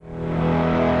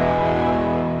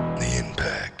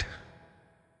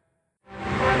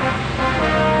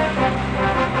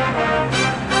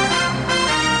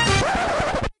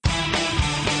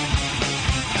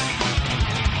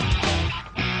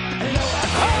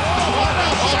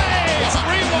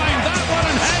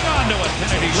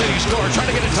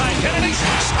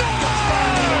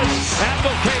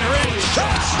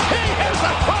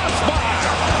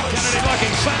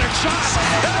center shot.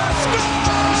 And they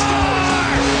score!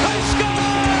 They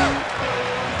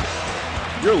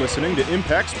score! You're listening to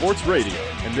Impact Sports Radio,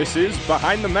 and this is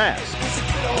Behind the Mask.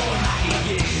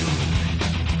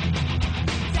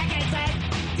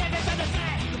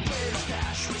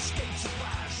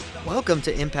 Welcome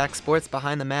to Impact Sports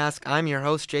Behind the Mask. I'm your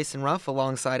host, Jason Ruff,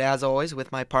 alongside, as always,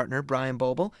 with my partner, Brian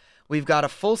Boble. We've got a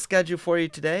full schedule for you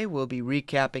today. We'll be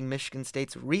recapping Michigan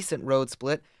State's recent road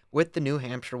split with the New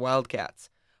Hampshire Wildcats.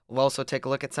 We'll also take a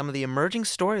look at some of the emerging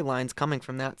storylines coming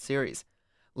from that series.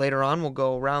 Later on, we'll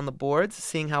go around the boards,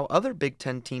 seeing how other Big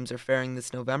Ten teams are faring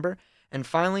this November. And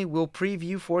finally, we'll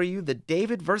preview for you the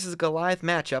David versus Goliath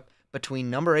matchup between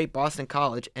number 8 Boston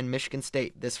College and Michigan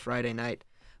State this Friday night.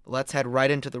 But let's head right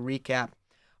into the recap.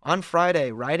 On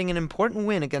Friday, riding an important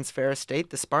win against Ferris State,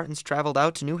 the Spartans traveled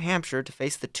out to New Hampshire to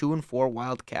face the 2-4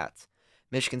 Wildcats.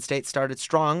 Michigan State started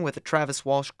strong with a Travis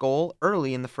Walsh goal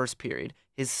early in the first period,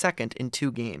 his second in 2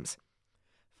 games.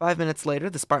 5 minutes later,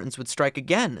 the Spartans would strike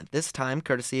again, this time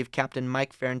courtesy of Captain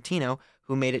Mike Ferrantino,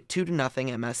 who made it 2-0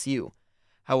 MSU.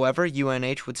 However,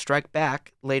 UNH would strike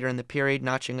back later in the period,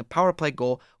 notching a power play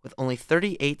goal with only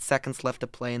 38 seconds left to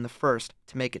play in the first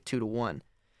to make it 2-1.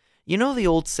 You know the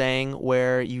old saying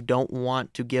where you don't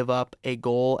want to give up a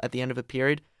goal at the end of a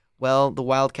period? Well, the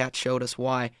Wildcats showed us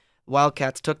why. The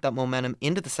Wildcats took that momentum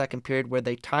into the second period where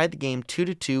they tied the game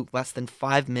 2-2 less than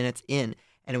 5 minutes in,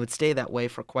 and it would stay that way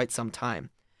for quite some time.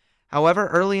 However,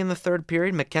 early in the third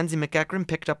period, Mackenzie McEachern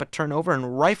picked up a turnover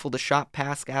and rifled a shot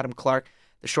past Adam Clark.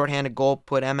 The shorthanded goal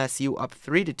put MSU up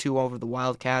 3-2 over the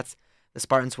Wildcats. The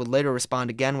Spartans would later respond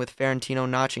again with Ferrantino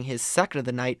notching his second of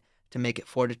the night to make it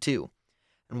 4-2.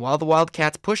 And while the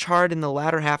Wildcats pushed hard in the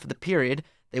latter half of the period,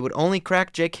 they would only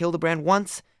crack Jake Hildebrand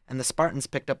once, and the Spartans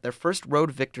picked up their first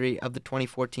road victory of the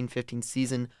 2014-15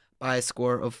 season by a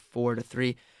score of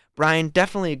 4-3. Brian,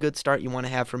 definitely a good start you want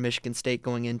to have for Michigan State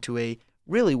going into a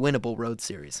really winnable road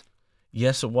series.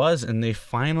 Yes, it was, and they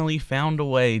finally found a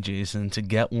way, Jason, to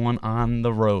get one on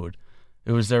the road.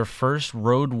 It was their first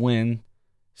road win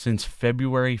since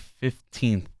February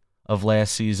 15th of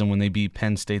last season when they beat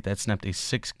Penn State. That snapped a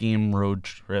 6-game road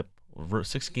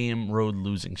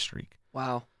losing streak.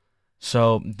 Wow.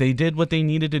 So they did what they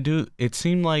needed to do. It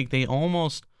seemed like their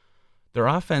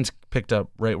offense picked up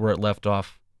right where it left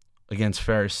off against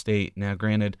Ferris State. Now,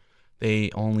 granted, they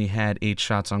only had 8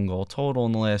 shots on goal total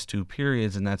in the last 2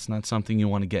 periods, and that's not something you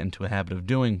want to get into a habit of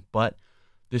doing, but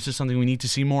this is something we need to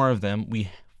see more of them.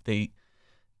 They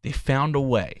found a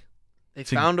way. They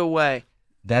found a way.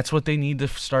 That's what they need to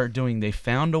start doing. They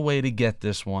found a way to get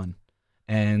this one,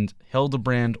 and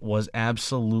Hildebrand was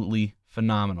absolutely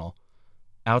phenomenal.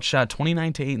 Outshot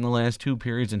 29-8 in the last 2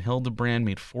 periods, and Hildebrand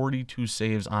made 42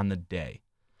 saves on the day.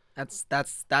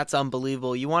 That's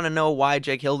unbelievable. You want to know why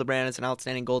Jake Hildebrand is an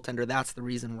outstanding goaltender? That's the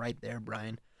reason right there,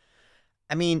 Brian.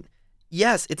 I mean,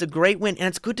 yes, it's a great win, and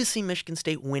it's good to see Michigan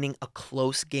State winning a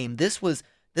close game. This was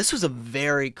a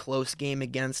very close game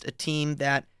against a team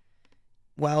that,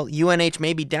 well, UNH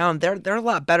may be down. They're a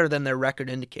lot better than their record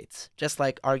indicates. Just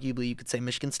like arguably you could say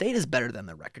Michigan State is better than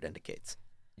their record indicates.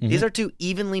 Mm-hmm. These are 2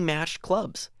 evenly matched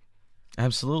clubs.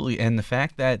 Absolutely, and the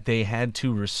fact that they had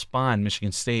to respond,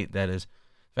 Michigan State, that is,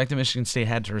 the fact that Michigan State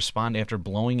had to respond after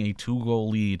blowing a 2-goal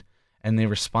lead, and they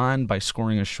respond by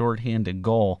scoring a shorthanded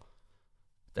goal,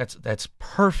 that's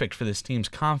perfect for this team's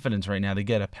confidence right now. They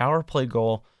get a power play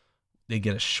goal, they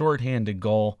get a shorthanded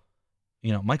goal.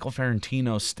 You know, Michael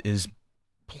Ferrantino is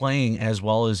playing as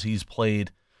well as he's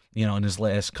played, you know, in his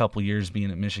last couple years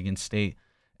being at Michigan State,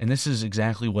 and this is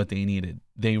exactly what they needed.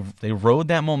 They rode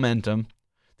that momentum.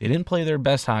 They didn't play their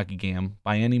best hockey game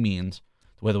by any means.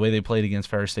 The way they played against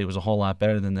Ferris State was a whole lot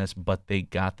better than this, but they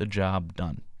got the job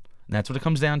done. And that's what it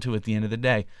comes down to at the end of the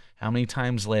day. How many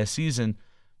times last season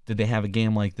did they have a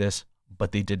game like this,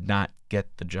 but they did not get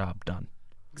the job done?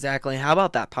 Exactly. How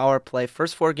about that power play?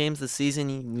 First 4 games this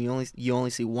season, you only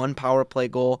see 1 power play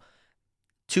goal,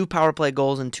 2 power play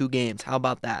goals in 2 games. How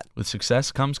about that? With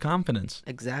success comes confidence.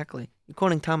 Exactly. You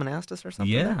quoting Tom Anastas or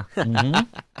something? Yeah.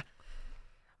 Mm-hmm.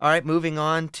 All right, moving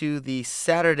on to the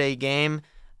Saturday game.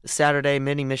 The Saturday,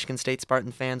 many Michigan State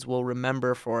Spartan fans will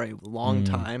remember for a long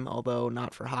time, although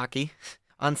not for hockey.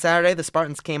 On Saturday, the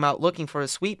Spartans came out looking for a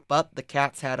sweep, but the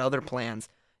Cats had other plans.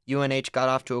 UNH got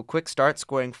off to a quick start,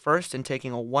 scoring first and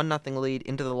taking a 1-0 lead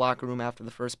into the locker room after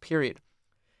the first period.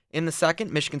 In the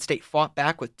second, Michigan State fought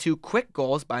back with 2 quick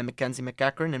goals by Mackenzie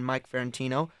McEachern and Mike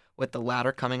Ferrantino, with the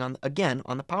latter coming on again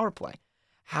on the power play.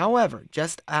 However,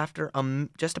 just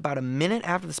about a minute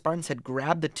after the Spartans had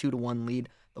grabbed the 2-1 lead,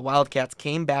 the Wildcats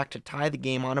came back to tie the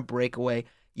game on a breakaway.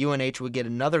 UNH would get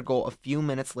another goal a few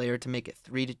minutes later to make it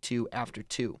 3-2 after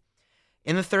 2.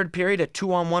 In the third period, a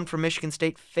 2-on-1 for Michigan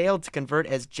State failed to convert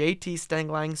as J.T.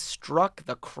 Stenglein struck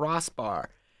the crossbar.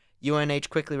 UNH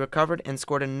quickly recovered and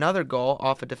scored another goal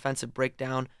off a defensive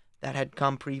breakdown that had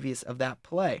come previous of that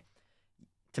play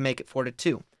to make it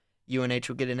 4-2. UNH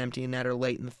would get an empty netter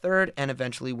late in the third and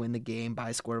eventually win the game by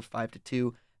a score of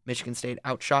 5-2. Michigan State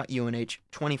outshot UNH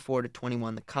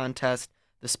 24-21 the contest.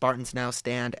 The Spartans now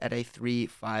stand at a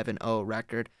 3-5-0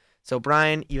 record. So,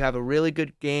 Brian, you have a really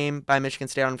good game by Michigan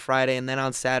State on Friday, and then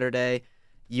on Saturday,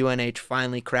 UNH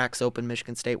finally cracks open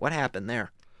Michigan State. What happened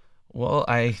there? Well,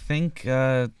 I think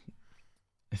by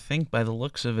the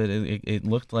looks of it, it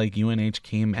looked like UNH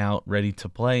came out ready to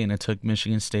play, and it took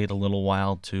Michigan State a little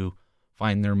while to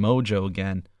find their mojo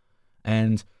again.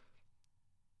 And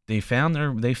they found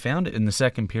it in the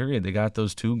second period. They got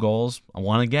those 2 goals,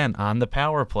 one again on the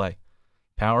power play.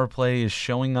 Power play is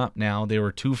showing up now. They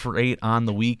were 2 for 8 on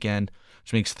the weekend,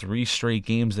 which makes 3 straight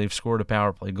games they've scored a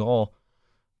power play goal.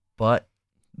 But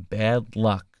bad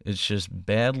luck. It's just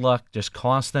bad luck. Just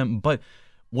cost them. But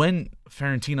when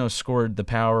Ferentino scored the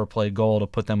power play goal to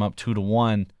put them up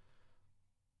 2-1,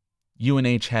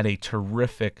 UNH had a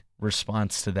terrific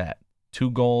response to that. 2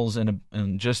 goals in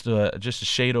just a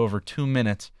shade over 2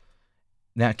 minutes.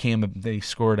 They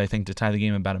scored, I think, to tie the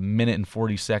game about 1 minute and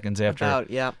 40 seconds after.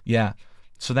 Yeah.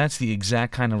 So that's the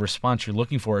exact kind of response you're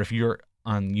looking for. If you're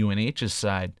on UNH's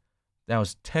side, that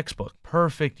was textbook.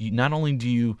 Perfect. Not only do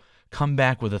you come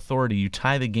back with authority, you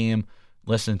tie the game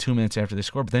less than 2 minutes after they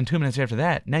score, but then 2 minutes after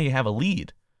that, now you have a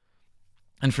lead.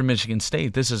 And for Michigan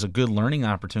State, this is a good learning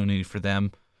opportunity for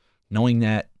them, knowing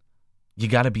that you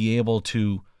got to be able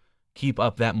to keep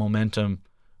up that momentum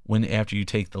after you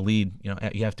take the lead.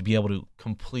 You have to be able to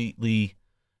completely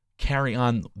carry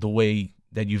on the way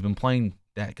that you've been playing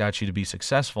that got you to be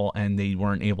successful, and they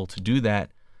weren't able to do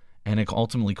that, and it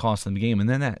ultimately cost them the game. And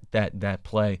then that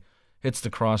play hits the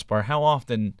crossbar. How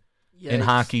often in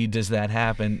hockey does that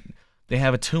happen? They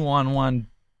have a 2-on-1,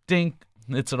 dink,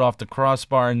 hits it off the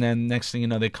crossbar, and then next thing you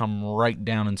know, they come right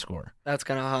down and score. That's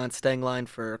going to haunt Stenglein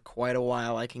for quite a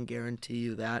while, I can guarantee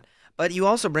you that. But you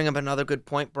also bring up another good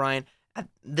point, Brian.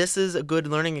 This is a good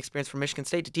learning experience for Michigan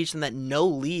State to teach them that no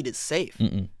lead is safe.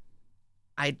 Mm-mm.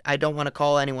 I don't want to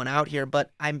call anyone out here,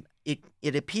 but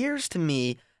it appears to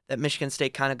me that Michigan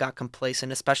State kind of got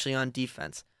complacent, especially on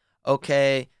defense.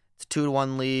 Okay, it's a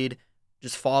 2-1 lead.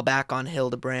 Just fall back on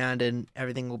Hildebrand and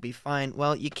everything will be fine.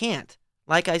 Well, you can't.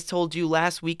 Like I told you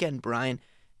last weekend, Brian,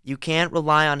 you can't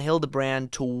rely on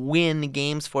Hildebrand to win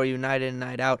games for you night in and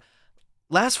night out.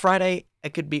 Last Friday,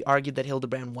 it could be argued that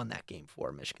Hildebrand won that game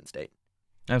for Michigan State.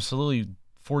 Absolutely.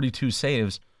 42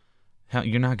 saves.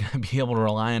 You're not going to be able to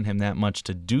rely on him that much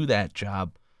to do that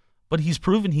job, but he's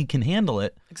proven he can handle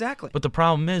it. Exactly. But the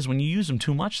problem is when you use him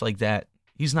too much like that,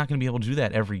 he's not going to be able to do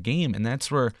that every game, and that's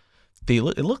where it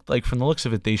looked like from the looks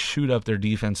of it, they shoot up their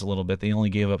defense a little bit. They only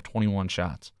gave up 21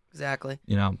 shots. Exactly.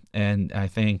 And I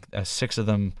think 6 of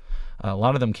them, a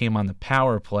lot of them came on the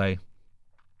power play.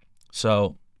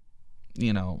 So,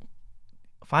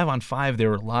 5-on-5, they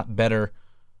were a lot better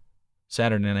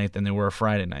Saturday night than they were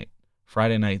Friday night.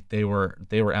 Friday night they were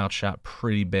outshot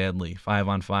pretty badly,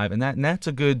 5-on-5, and that's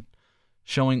a good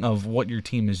showing of what your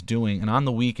team is doing. And on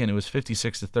the weekend it was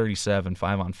 56-37,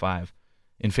 5-on-5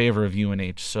 in favor of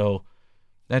UNH. So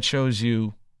that shows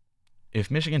you if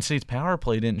Michigan State's power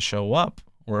play didn't show up,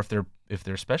 or if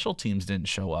their special teams didn't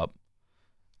show up,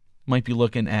 might be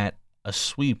looking at a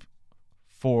sweep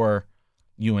for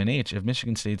UNH. If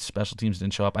Michigan State's special teams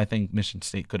didn't show up, I think Michigan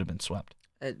State could have been swept.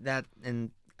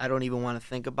 And I don't even want to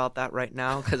think about that right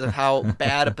now because of how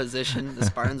bad a position the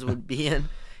Spartans would be in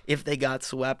if they got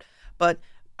swept. But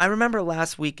I remember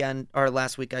last week, I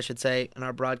should say, in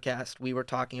our broadcast, we were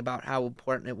talking about how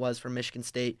important it was for Michigan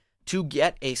State to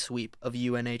get a sweep of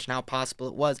UNH and how possible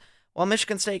it was. Well,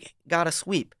 Michigan State got a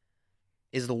sweep.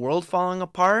 Is the world falling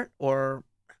apart, or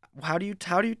how do you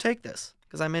take this?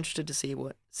 Because I'm interested to see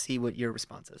what your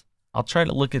response is. I'll try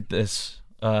to look at this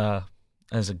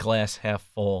as a glass half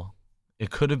full. It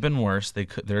could have been worse.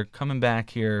 They're coming back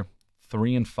here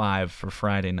 3-5 for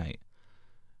Friday night.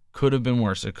 Could have been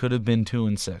worse. It could have been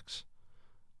 2-6,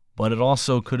 but it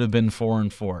also could have been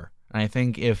 4-4. And I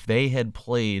think if they had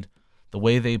played the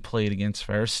way they played against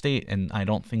Ferris State, and I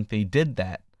don't think they did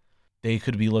that, they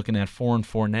could be looking at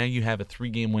 4-4. Now you have a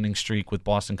 3-game winning streak with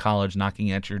Boston College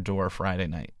knocking at your door Friday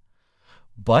night.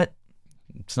 But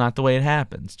it's not the way it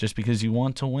happens. Just because you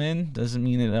want to win doesn't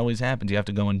mean it always happens. You have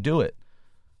to go and do it.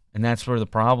 And that's where the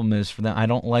problem is for them. I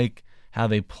don't like how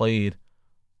they played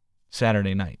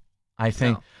Saturday night. I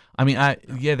think,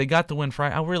 they got the win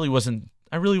Friday. I really wasn't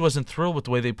thrilled with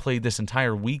the way they played this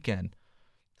entire weekend.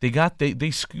 They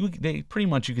pretty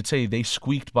much, you could say, they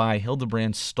squeaked by.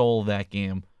 Hildebrand stole that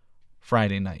game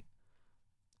Friday night,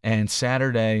 and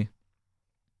Saturday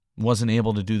wasn't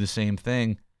able to do the same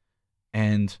thing.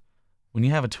 And when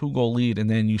you have a 2-goal lead and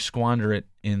then you squander it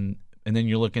and then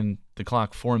you're looking the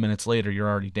clock 4 minutes later, you're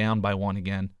already down by 1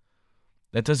 again.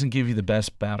 That doesn't give you the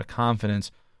best bout of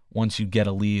confidence once you get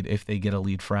a lead, if they get a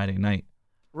lead Friday night.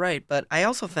 Right, but I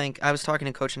also think, I was talking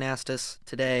to Coach Anastas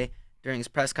today during his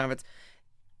press conference,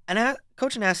 and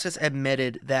Coach Anastas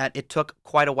admitted that it took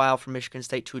quite a while for Michigan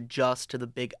State to adjust to the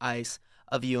big ice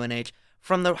of UNH.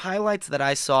 From the highlights that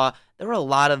I saw, there were a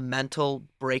lot of mental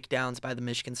breakdowns by the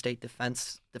Michigan State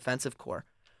defensive core.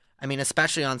 I mean,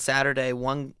 especially on Saturday,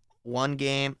 one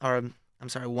goal,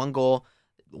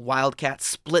 Wildcats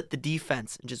split the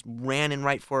defense and just ran in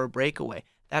right for a breakaway.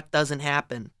 That doesn't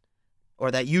happen,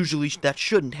 or that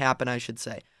shouldn't happen, I should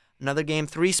say. Another game,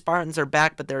 3 Spartans are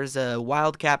back, but there's a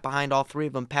Wildcat behind all 3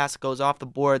 of them. Pass goes off the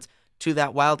boards to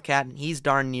that Wildcat, and he's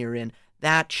darn near in.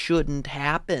 That shouldn't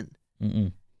happen.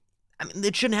 Mm-mm. I mean,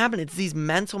 it shouldn't happen. It's these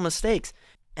mental mistakes.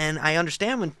 And I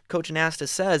understand when Coach Anastas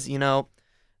says, it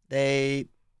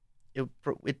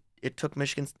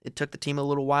took the team a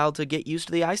little while to get used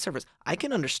to the ice surface. I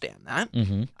can understand that.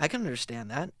 Mm-hmm. I can understand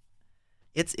that.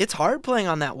 It's hard playing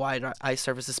on that wide ice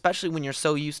surface, especially when you're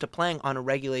so used to playing on a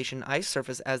regulation ice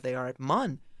surface as they are at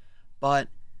MUN. But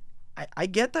I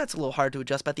get that's a little hard to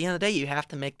adjust, but at the end of the day, you have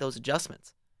to make those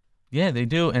adjustments. Yeah, they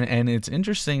do. And it's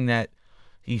interesting that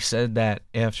he said that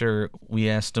after we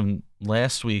asked him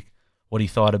last week what he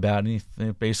thought about it.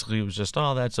 He basically was just,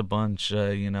 that's a bunch,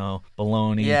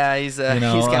 baloney. Yeah, he's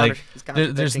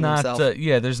contradicting there's not, himself.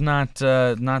 There's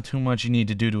not too much you need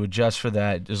to do to adjust for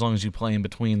that, as long as you play in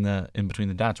between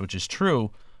the dots, which is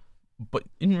true. But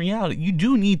in reality, you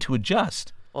do need to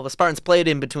adjust. Well, the Spartans played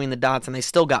in between the dots, and they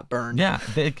still got burned. Yeah,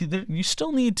 you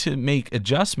still need to make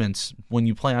adjustments when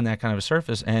you play on that kind of a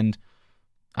surface, and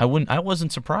I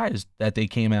wasn't surprised that they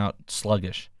came out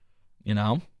sluggish,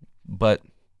 but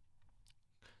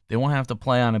they won't have to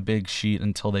play on a big sheet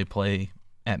until they play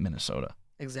at Minnesota.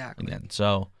 Exactly. Again.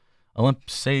 So,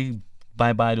 say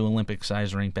bye-bye to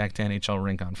Olympic-sized rink, back to NHL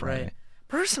rink on Friday. Right.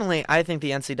 Personally, I think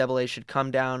the NCAA should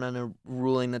come down on a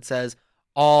ruling that says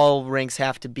all rinks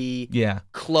have to be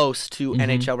close to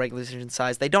NHL regulation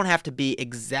size. They don't have to be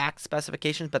exact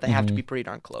specifications, but they have to be pretty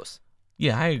darn close.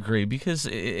 Yeah, I agree, because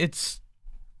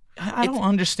I don't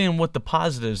understand what the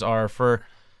positives are for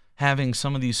having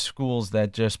some of these schools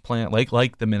that just play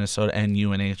like the Minnesota and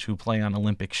UNH who play on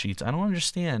Olympic sheets. I don't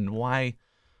understand why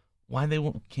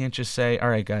they can't just say, all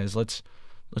right, guys, let's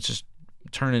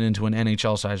turn it into an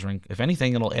NHL size rink. If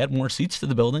anything, it'll add more seats to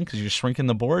the building because you're shrinking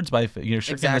the boards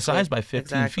the size by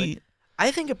 15 feet.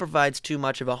 I think it provides too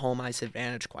much of a home ice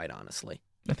advantage, quite honestly.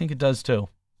 I think it does too.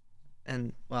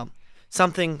 And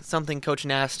something Coach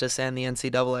Anastas and the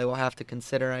NCAA will have to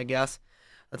consider, I guess.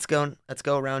 Let's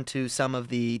go around to some of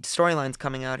the storylines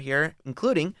coming out here,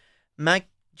 including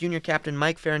junior captain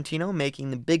Mike Ferrantino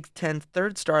making the Big Ten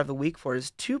third star of the week for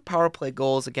his 2 power play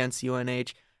goals against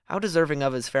UNH. How deserving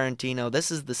of is Ferrantino?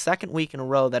 This is the second week in a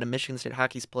row that a Michigan State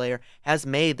hockey's player has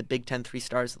made the Big Ten 3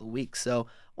 stars of the week. So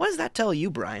what does that tell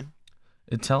you, Brian?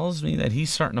 It tells me that he's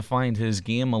starting to find his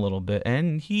game a little bit,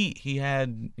 and he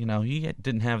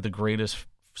didn't have the greatest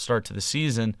start to the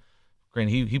season.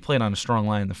 Granted, he played on a strong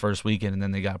line the first weekend, and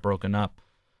then they got broken up.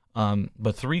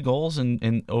 But 3 goals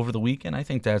in over the weekend, I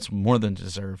think that's more than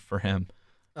deserved for him.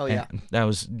 Oh, yeah. And that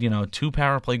was, 2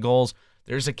 power play goals.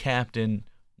 There's a captain,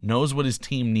 knows what his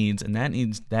team needs, and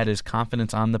that is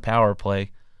confidence on the power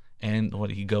play. And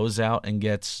he goes out and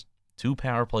gets 2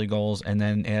 power play goals and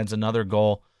then adds another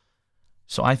goal.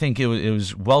 So I think it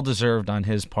was well-deserved on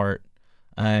his part.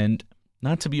 And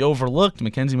not to be overlooked,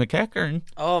 Mackenzie McEachern.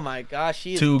 Oh, my gosh.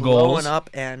 He is 2 blowing goals. up,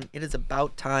 and it is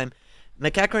about time.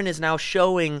 McEachern is now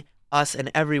showing us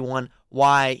and everyone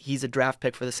why he's a draft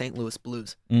pick for the St. Louis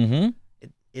Blues. Mm-hmm.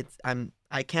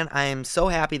 I am so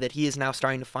happy that he is now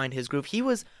starting to find his groove.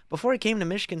 Before he came to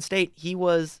Michigan State, he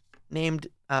was named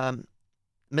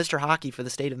Mr. Hockey for the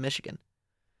state of Michigan.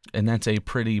 And that's a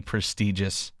pretty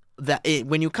prestigious.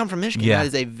 When you come from Michigan, that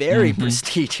is a very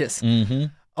prestigious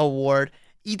award.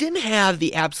 He didn't have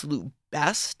the absolute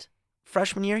best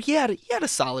freshman year. He had a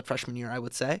solid freshman year, I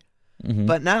would say. Mm-hmm.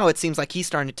 But now it seems like he's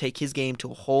starting to take his game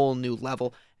to a whole new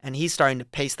level, and he's starting to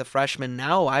pace the freshmen.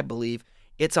 Now I believe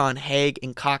it's on Haig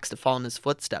and Cox to follow in his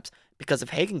footsteps, because if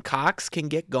Haig and Cox can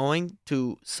get going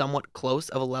to somewhat close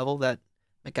of a level that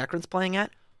McEachern's playing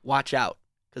at, watch out,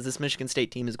 because this Michigan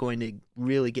State team is going to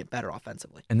really get better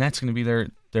offensively. And that's going to be their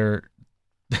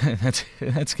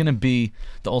that's going to be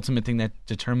the ultimate thing that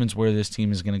determines where this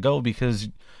team is going to go, because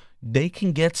they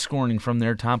can get scoring from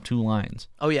their top two lines.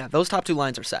 Oh, yeah. Those top two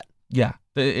lines are set. Yeah,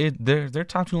 their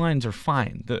top two lines are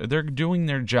fine. They're doing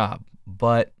their job,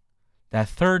 but that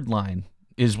third line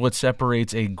is what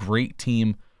separates a great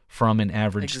team from an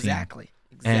average team. Exactly.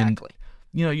 And,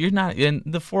 you're not in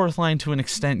the fourth line to an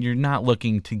extent. You're not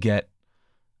looking to get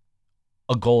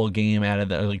a goal a game out of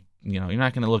that. You're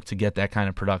not going to look to get that kind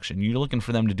of production. You're looking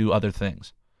for them to do other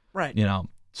things. Right.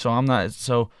 So I'm not.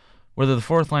 So whether the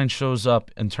fourth line shows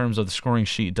up in terms of the scoring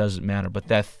sheet doesn't matter. But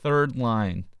that third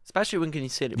line, especially when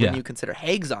you consider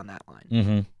Hague's on that line.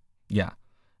 Mm-hmm. Yeah.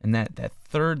 And that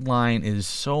third line is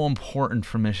so important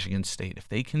for Michigan State. If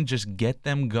they can just get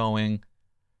them going,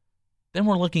 then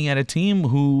we're looking at a team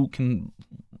who can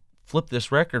flip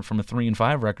this record from a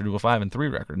 3-5 record to a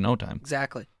 5-3 record in no time.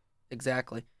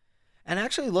 Exactly. And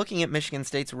actually looking at Michigan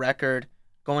State's record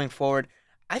going forward,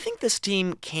 I think this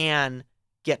team can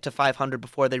get to 500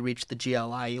 before they reach the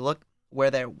GLI. You look where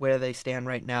they stand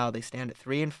right now. They stand at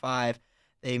 3-5.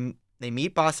 They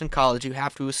meet Boston College. You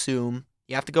have to assume.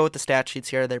 You have to go with the stat sheets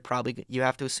here. You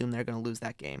have to assume they're going to lose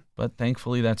that game. But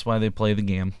thankfully, that's why they play the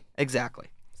game. Exactly.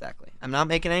 I'm not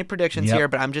making any predictions here,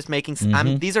 but I'm just making.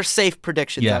 These are safe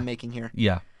predictions I'm making here.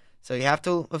 Yeah. So you have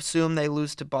to assume they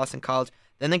lose to Boston College.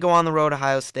 Then they go on the road to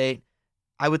Ohio State.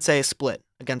 I would say a split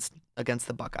against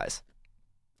the Buckeyes.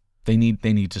 They need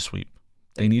to sweep.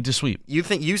 They need to sweep. You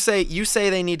say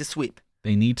they need to sweep.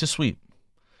 They need to sweep.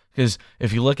 Because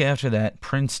if you look after that,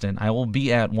 Princeton, I will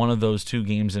be at one of those two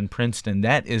games in Princeton.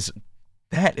 That is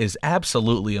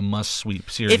absolutely a must-sweep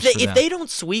series. If they don't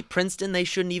sweep Princeton, they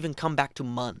shouldn't even come back to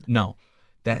Munn. No,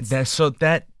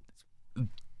 that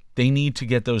they need to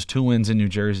get those 2 wins in New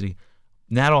Jersey.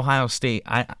 Not Ohio State.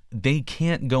 They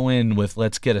can't go in with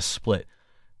let's get a split.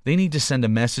 They need to send a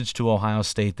message to Ohio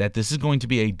State that this is going to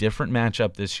be a different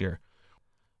matchup this year.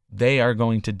 They are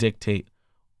going to dictate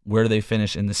where they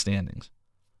finish in the standings.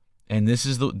 And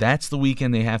that's the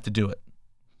weekend they have to do it.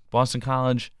 Boston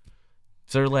College,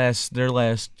 it's their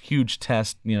last huge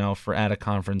test, for out of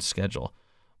conference schedule.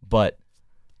 But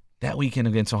that weekend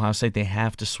against Ohio State, they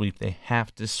have to sweep. They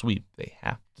have to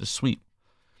sweep.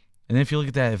 And then if you look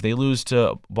at that, if they lose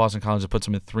to Boston College, it puts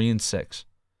them at 3-6.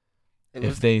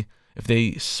 If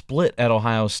they split at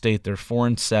Ohio State, they're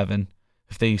 4-7.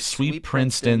 If they sweep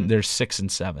Princeton, they're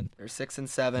 6-7. They're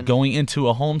 6-7. Going into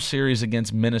a home series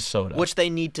against Minnesota, which they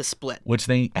need to split.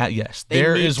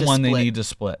 There is one they need to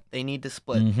split. They need to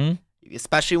split. Mm-hmm.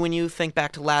 Especially when you think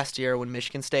back to last year when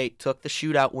Michigan State took the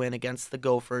shootout win against the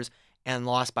Gophers and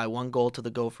lost by 1 goal to the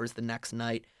Gophers the next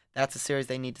night. That's a series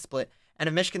they need to split. And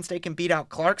if Michigan State can beat out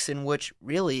Clarkson, which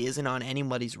really isn't on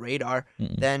anybody's radar,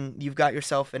 then you've got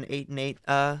yourself an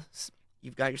 8-8.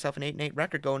 You've got yourself an 8-8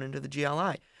 record going into the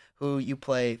GLI. Who you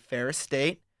play Ferris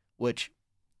State, which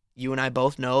you and I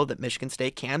both know that Michigan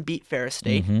State can beat Ferris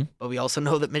State, but we also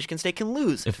know that Michigan State can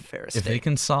lose to Ferris State. If they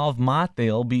can solve Mott,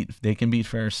 they can beat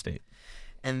Ferris State.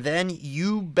 And then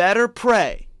you better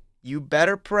pray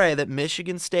that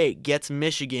Michigan State gets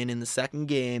Michigan in the second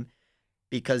game,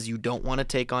 because you don't want to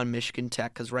take on Michigan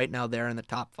Tech, because right now they're in the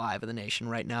top 5 of the nation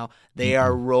right now. They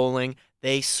are rolling.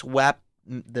 They swept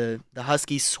the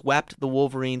Huskies swept the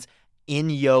Wolverines in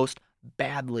Yost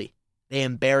badly. They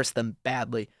embarrassed them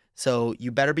badly. So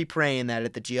you better be praying that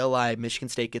at the GLI, Michigan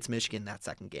State gets Michigan that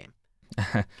second game.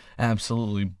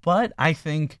 Absolutely. But I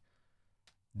think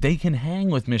they can hang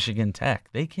with Michigan Tech.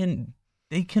 They can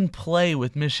play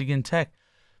with Michigan Tech.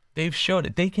 They've showed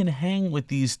it. They can hang with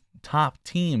these top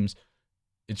teams.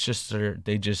 It's just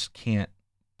they just can't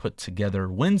put together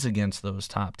wins against those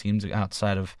top teams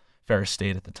outside of Ferris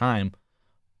State at the time.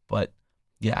 But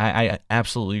yeah, I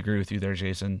absolutely agree with you there,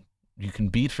 Jason. You can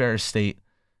beat Ferris State.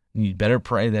 And you better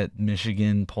pray that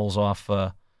Michigan pulls off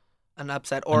an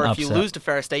upset. Or if you lose to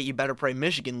Ferris State, you better pray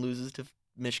Michigan loses to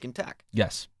Michigan Tech.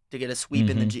 Yes. To get a sweep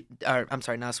in the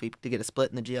not a sweep, to get a split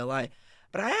in the GLI.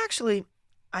 But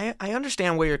I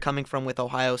understand where you're coming from with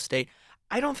Ohio State.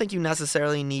 I don't think you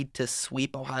necessarily need to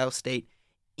sweep Ohio State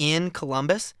in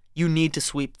Columbus. You need to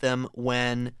sweep them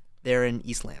when they're in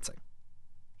East Lansing.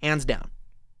 Hands down.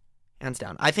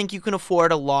 I think you can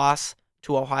afford a loss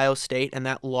to Ohio State, and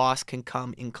that loss can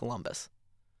come in Columbus.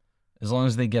 As long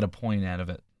as they get a point out of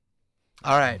it.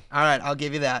 All right, I'll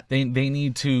give you that. They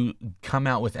need to come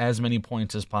out with as many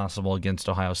points as possible against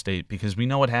Ohio State, because we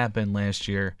know what happened last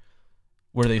year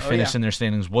where they finished in their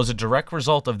standings was a direct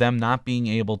result of them not being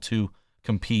able to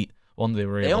compete. Well,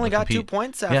 they only got 2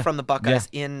 points from the Buckeyes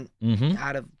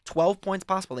out of 12 points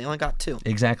possible. They only got 2.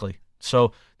 Exactly.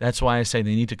 So that's why I say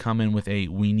they need to come in with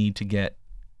we need to get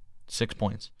 6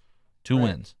 points. 2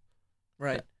 wins.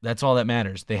 Right. That's all that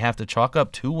matters. They have to chalk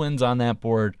up 2 wins on that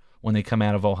board when they come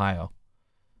out of Ohio.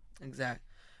 Exactly.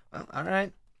 Well, all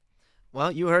right.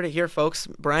 Well, you heard it here, folks.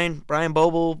 Brian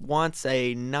Boble wants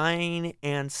a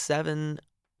 9-7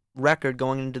 record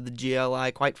going into the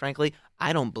GLI. Quite frankly,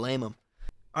 I don't blame him.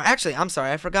 Or actually, I'm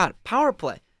sorry, I forgot. Power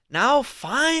play. Now,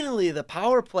 finally, the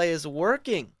power play is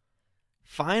working.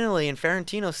 Finally, and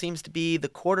Ferentino seems to be the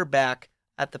quarterback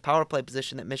at the power play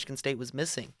position that Michigan State was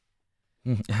missing.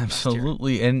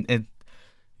 Absolutely, and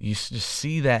you just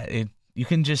see that you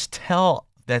can just tell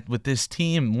that with this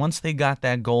team, once they got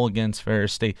that goal against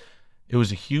Ferris State, it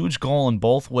was a huge goal in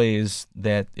both ways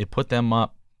that it put them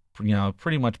up,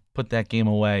 pretty much put that game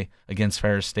away against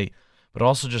Ferris State, but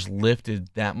also just lifted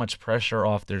that much pressure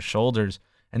off their shoulders.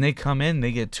 And they come in,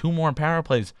 they get 2 more power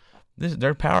plays.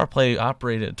 Their power play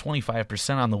operated at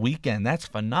 25% on the weekend. That's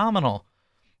phenomenal.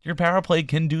 Your power play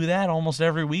can do that almost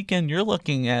every weekend. You're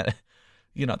looking at,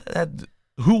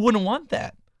 who wouldn't want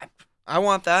that? I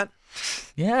want that.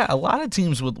 Yeah, a lot of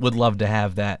teams would love to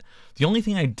have that. The only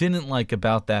thing I didn't like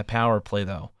about that power play,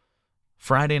 though,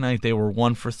 Friday night they were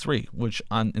 1 for 3, which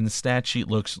in the stat sheet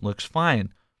looks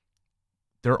fine.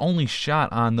 Their only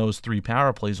shot on those 3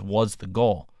 power plays was the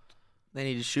goal. They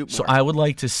need to shoot more. So I would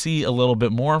like to see a little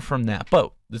bit more from that,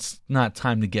 but it's not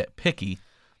time to get picky.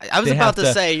 I was about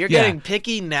to say, you're getting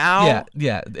picky now?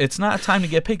 Yeah. It's not time to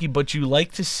get picky, but you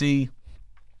like to see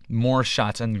more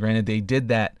shots. And granted, they did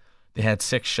that. They had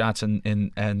 6 shots,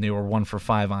 and they were 1 for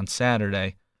 5 on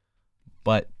Saturday.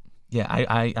 But, yeah,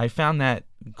 I found that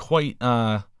quite,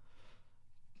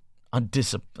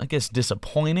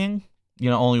 disappointing.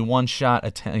 Only 1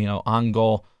 shot, on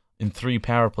goal in 3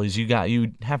 power plays.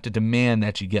 You have to demand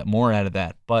that you get more out of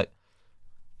that. But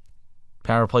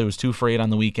power play was 2 for 8 on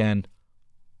the weekend.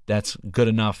 That's good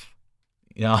enough.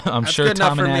 I'm That's sure good enough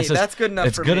Tom for me. Anastas. That's good enough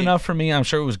it's for good me. enough for me. I'm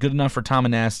sure it was good enough for Tom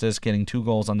Anastas getting 2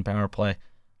 goals on the power play.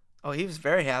 Oh, he was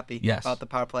very happy Yes. about the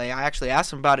power play. I actually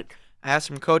asked him about it. I asked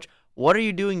him, Coach, what are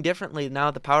you doing differently now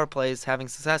that the power play is having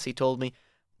success? He told me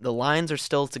the lines are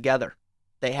still together.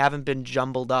 They haven't been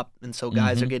jumbled up, and so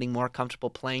guys are getting more comfortable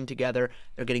playing together.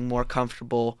 They're getting more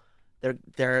comfortable.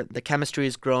 The chemistry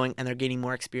is growing, and they're getting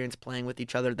more experience playing with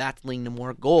each other. That's leading to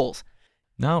more goals.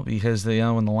 No, because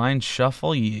when the lines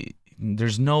shuffle,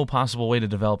 there's no possible way to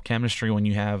develop chemistry when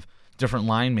you have different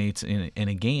line mates in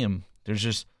a game. There's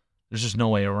just no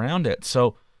way around it.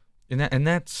 So, and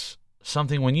that's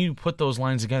something when you put those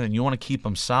lines together and you want to keep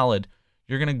them solid,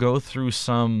 you're going to go through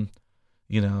some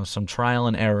trial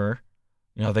and error.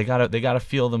 They gotta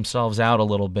feel themselves out a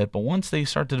little bit. But once they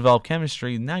start to develop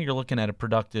chemistry, now you're looking at a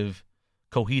productive,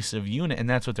 cohesive unit, and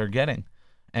that's what they're getting.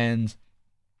 And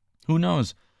who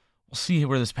knows? We'll see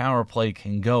where this power play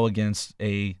can go against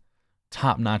a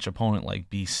top-notch opponent like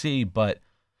BC. But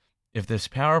if this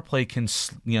power play can,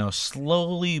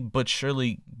 slowly but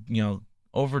surely,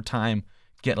 over time,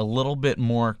 get a little bit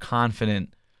more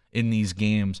confident in these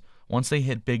games, once they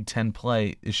hit Big Ten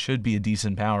play, it should be a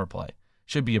decent power play.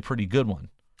 Should be a pretty good one.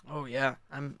 Oh, yeah.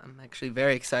 I'm actually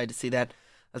very excited to see that.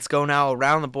 Let's go now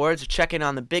around the boards. Check in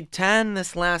on the Big Ten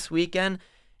this last weekend.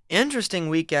 Interesting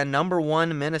weekend. Number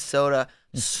 1, Minnesota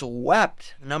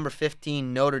swept number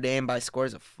 15 Notre Dame by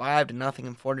scores of 5-0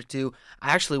 and 4-2.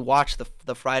 I actually watched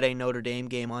the Friday Notre Dame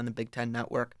game on the Big Ten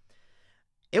Network.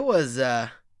 It was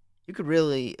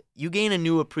you gain a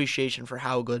new appreciation for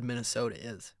how good Minnesota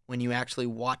is when you actually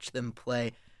watch them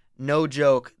play. No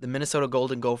joke, the Minnesota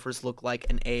Golden Gophers look like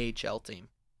an AHL team.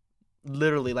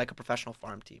 Literally like a professional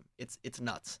farm team. It's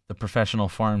nuts. The professional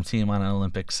farm team on an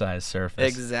Olympic-sized surface.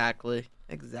 Exactly.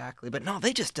 But no,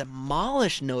 they just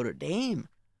demolished Notre Dame.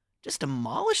 Just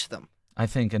demolished them. I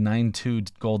think a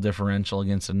 9-2 goal differential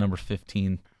against a number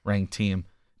 15 ranked team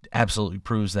absolutely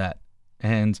proves that.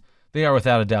 And they are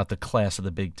without a doubt the class of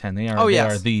the Big Ten. They are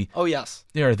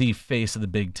the face of the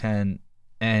Big Ten.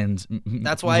 And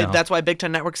that's why Big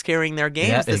Ten Network's carrying their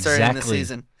games this early in the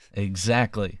season.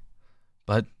 Exactly.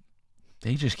 But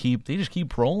they just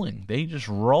keep rolling. They just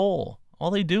roll.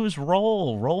 All they do is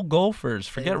roll. Roll Gophers.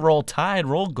 Forget roll Tide.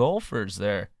 Roll Gophers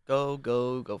there. Go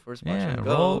Gophers. Yeah,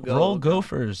 roll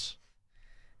Gophers.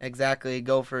 Exactly.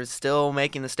 Gophers still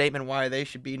making the statement why they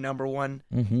should be number 1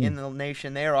 in the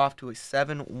nation. They are off to a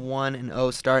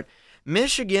 7-1-0 start.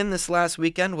 Michigan this last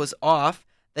weekend was off.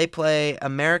 They play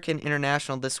American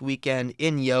International this weekend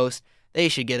in Yost. They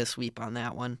should get a sweep on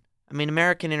that one. I mean,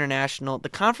 American International, the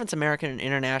conference American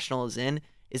International is in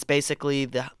is basically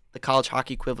the college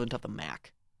hockey equivalent of the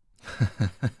MAC.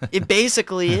 It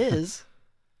basically is.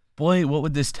 Boy, what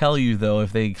would this tell you, though,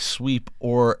 if they sweep,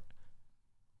 or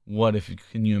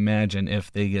can you imagine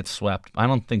if they get swept? I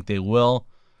don't think they will,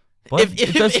 But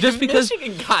If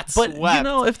Michigan got but swept.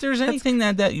 if there's anything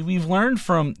that we've learned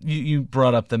from you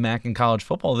brought up the MAC in college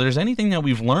football. There's anything that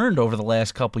we've learned over the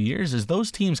last couple of years is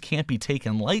those teams can't be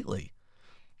taken lightly.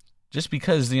 Just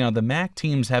because the MAC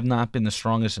teams have not been the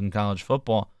strongest in college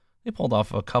football, they pulled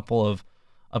off a couple of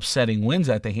upsetting wins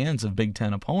at the hands of Big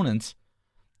Ten opponents.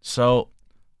 So,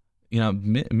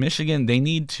 Michigan, they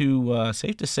need to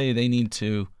safe to say they need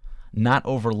to not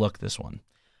overlook this one.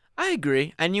 I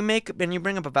agree, and you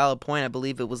bring up a valid point. I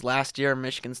believe it was last year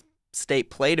Michigan State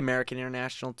played American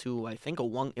International to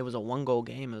it was a 1-goal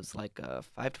game. It was like 5-4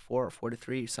 or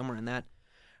 4-3, somewhere in that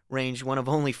range. One of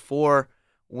only 4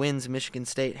 wins Michigan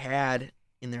State had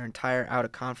in their entire out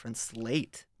of conference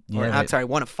slate.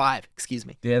 One of 5. Excuse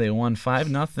me. Yeah, they won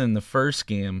 5-0 the first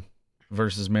game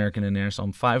versus American International,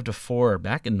 5-4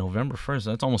 back in November 1st.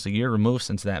 That's almost a year removed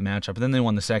since that matchup. But then they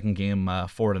won the second game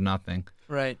 4-0.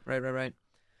 Right.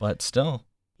 But still,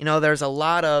 there's a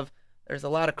lot of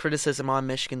criticism on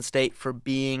Michigan State for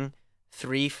being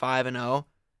 3-5-0.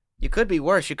 You could be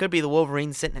worse. You could be the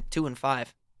Wolverines sitting at 2-5.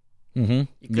 Mm-hmm.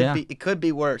 It could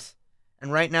be worse.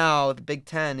 And right now, the Big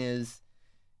Ten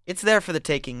it's there for the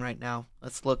taking right now.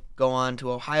 Let's go on to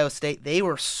Ohio State. They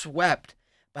were swept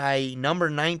by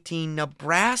number 19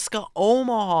 Nebraska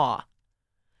Omaha.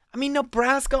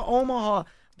 Nebraska Omaha.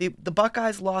 The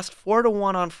Buckeyes lost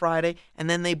 4-1 on Friday, and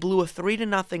then they blew a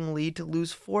 3-0 lead to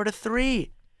lose 4-3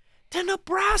 to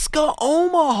Nebraska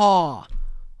Omaha.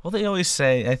 Well, they always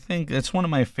say, I think it's one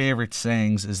of my favorite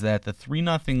sayings, is that the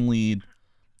 3-0 lead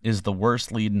is the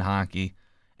worst lead in hockey,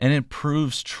 and it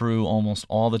proves true almost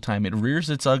all the time. It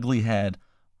rears its ugly head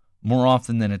more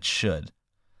often than it should.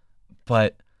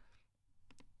 But,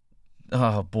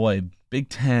 oh boy, Big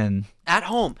Ten. At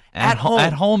home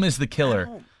is the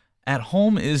killer. At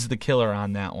home is the killer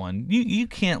on that one. You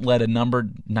can't let a number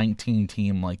 19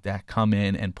 team like that come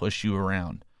in and push you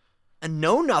around. A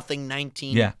no-nothing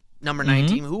 19. Yeah. Number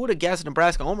 19. Mm-hmm. Who would have guessed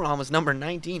Nebraska Omaha was number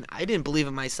 19? I didn't believe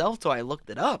it myself till I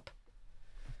looked it up.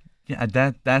 Yeah,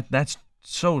 that's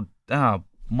so. Oh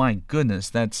my goodness,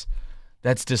 that's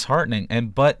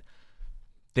disheartening. But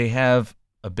they have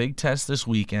a big test this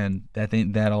weekend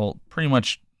that'll pretty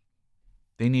much.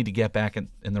 They need to get back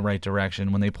in the right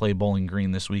direction when they play Bowling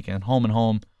Green this weekend. Home and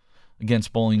home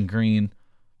against Bowling Green.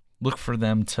 Look for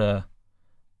them to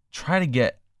try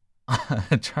to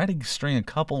string a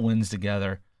couple wins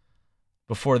together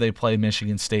before they play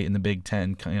Michigan State in the Big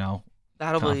Ten.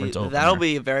 That'll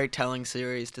be a very telling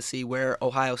series to see where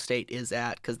Ohio State is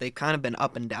at, because they've kind of been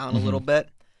up and down a little bit.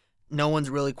 No one's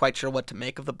really quite sure what to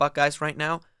make of the Buckeyes right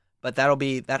now, but that'll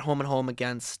be that home and home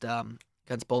against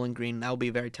Bowling Green. That'll be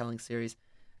a very telling series.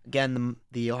 Again,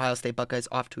 the Ohio State Buckeyes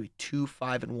off to a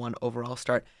 2-5-1 overall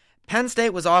start. Penn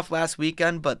State was off last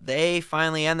weekend, but they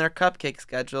finally end their cupcake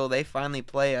schedule. They finally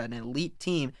play an elite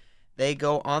team. They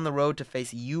go on the road to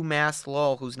face UMass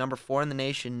Lowell, who's number 4 in the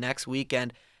nation, next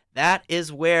weekend. That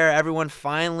is where everyone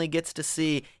finally gets to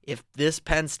see if this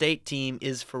Penn State team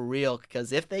is for real,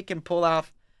 because if they can pull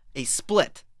off a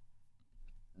split,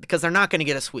 because they're not going to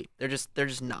get a sweep. They're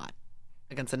just not.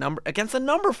 Against a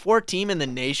number 4 team in the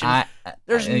nation,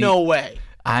 there's no way.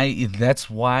 That's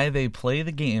why they play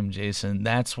the game, Jason.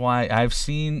 That's why I've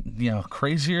seen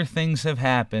crazier things have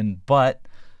happened, but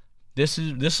this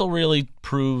will really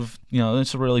prove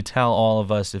this will really tell all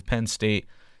of us if Penn State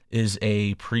is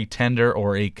a pretender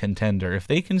or a contender. If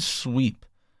they can sweep,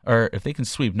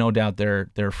 no doubt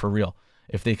they're for real.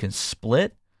 If they can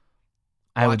split,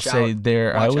 I would say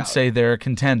they're a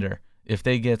contender. If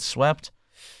they get swept,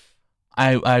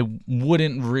 I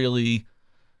wouldn't really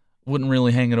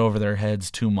hang it over their heads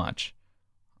too much.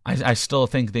 I still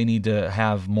think they need to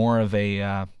have more of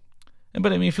a.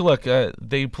 But if you look,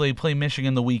 they play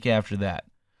Michigan the week after that.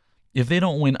 If they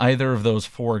don't win either of those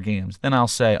 4 games, then I'll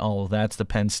say, oh, that's the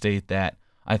Penn State that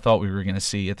I thought we were going to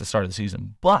see at the start of the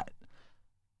season. But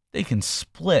they can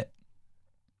split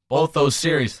both those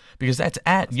series because that's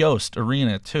at Yost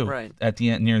Arena too. Right. At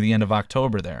the end, near the end of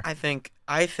October there. I think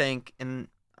Penn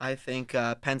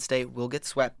State will get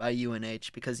swept by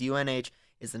UNH because UNH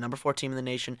is the number 4 team in the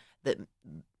nation. That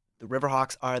the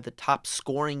Riverhawks are the top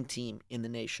scoring team in the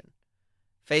nation,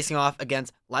 facing off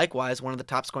against likewise one of the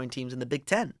top scoring teams in the Big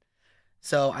Ten.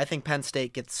 So I think Penn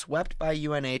State gets swept by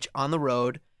UNH on the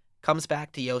road, comes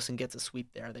back to Yost and gets a sweep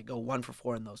there. They go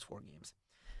 1-for-4 in those 4 games.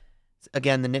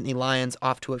 Again, the Nittany Lions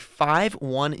off to a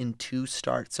 5-1-2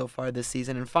 start so far this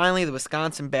season. And finally, the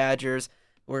Wisconsin Badgers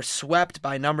were swept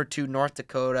by number 2 North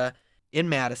Dakota in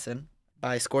Madison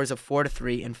by scores of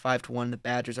 4-3 and 5-1. The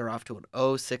Badgers are off to an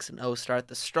 0-6-0 start.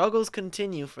 The struggles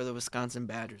continue for the Wisconsin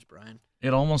Badgers, Brian.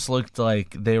 It almost looked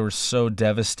like they were so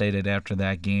devastated after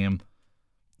that game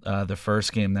the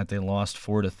first game that they lost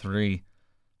 4-3.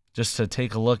 Just to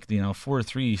take a look,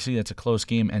 4-3, you see that's a close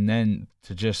game, and then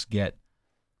to just get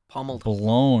pummeled,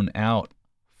 blown out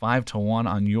 5-1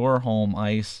 on your home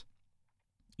ice,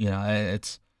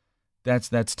 that's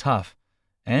tough.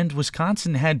 And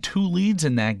Wisconsin had 2 leads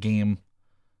in that game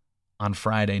on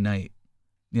Friday night.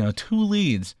 2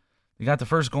 leads. They got the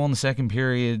first goal in the second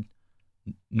period.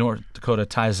 North Dakota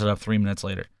ties it up 3 minutes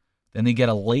later. Then they get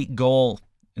a late goal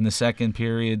in the second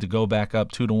period to go back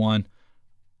up 2-1.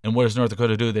 And what does North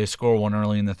Dakota do? They score one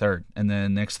early in the third. And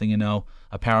then next thing you know,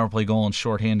 a power play goal and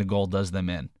shorthanded goal does them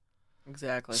in.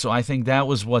 Exactly. So I think that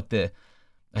was what I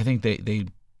think they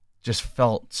just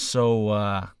felt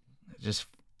so, just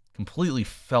completely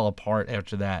fell apart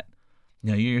after that.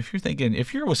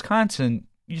 If you're Wisconsin,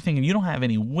 you're thinking you don't have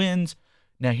any wins.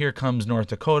 Now here comes North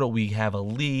Dakota. We have a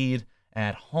lead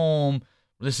at home.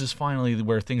 This is finally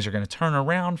where things are going to turn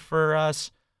around for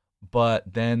us.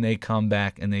 But then they come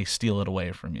back and they steal it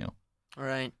away from you. All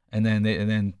right. And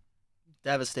then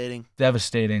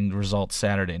devastating results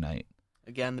Saturday night.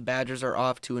 Again, the Badgers are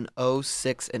off to an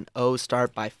 0-6-0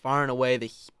 start, by far and away the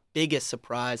biggest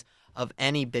surprise of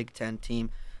any Big Ten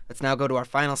team. Let's now go to our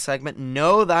final segment,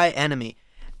 Know Thy Enemy.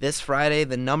 This Friday,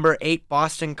 the number 8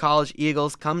 Boston College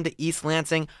Eagles come to East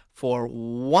Lansing for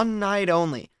one night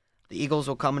only. The Eagles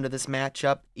will come into this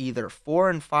matchup either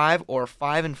 4-5 or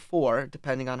 5-4,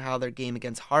 depending on how their game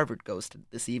against Harvard goes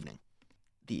this evening.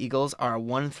 The Eagles are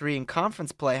 1-3 in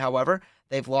conference play, however.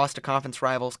 They've lost to conference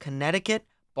rivals Connecticut,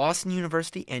 Boston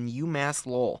University, and UMass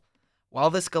Lowell. While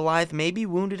this Goliath may be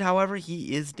wounded, however,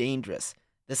 he is dangerous.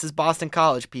 This is Boston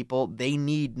College, people. They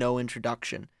need no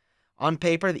introduction. On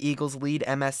paper, the Eagles lead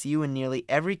MSU in nearly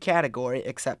every category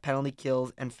except penalty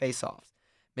kills and faceoffs.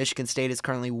 Michigan State is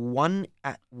currently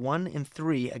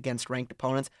 1-3 against ranked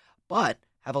opponents, but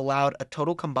have allowed a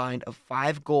total combined of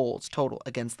 5 goals total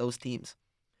against those teams.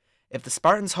 If the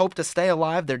Spartans hope to stay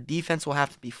alive, their defense will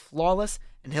have to be flawless,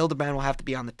 and Hildebrand will have to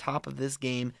be on the top of this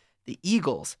game. The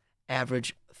Eagles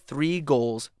average 3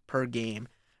 goals per game.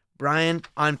 Brian,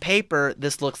 on paper,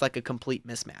 this looks like a complete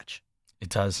mismatch. It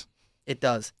does. It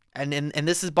does. And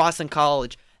this is Boston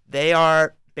College. They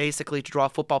are basically, to draw a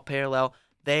football parallel,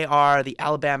 they are the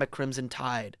Alabama Crimson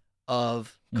Tide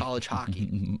of college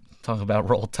hockey. Talk about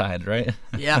Roll Tide, right?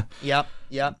 Yep.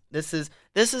 This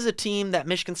is a team that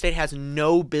Michigan State has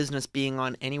no business being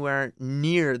on anywhere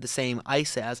near the same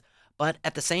ice as, but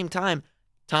at the same time,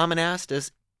 Tom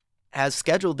Anastas has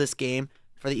scheduled this game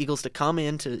for the Eagles to come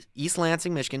into East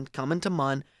Lansing, Michigan, come into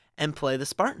Munn, and play the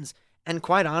Spartans. And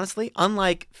quite honestly,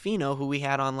 unlike Fino, who we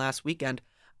had on last weekend,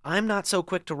 I'm not so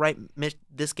quick to write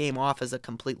this game off as a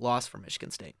complete loss for Michigan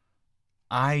State.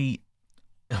 Boy,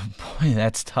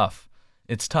 that's tough.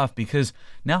 It's tough because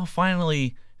now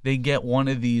finally they get one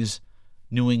of these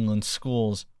New England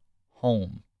schools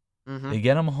home. Mm-hmm. They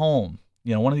get them home.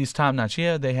 One of these top-notch.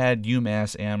 Yeah, they had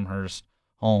UMass Amherst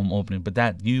home opening, but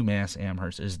that UMass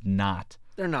Amherst is not.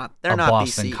 They're not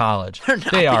Boston BC. College.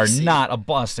 They are not a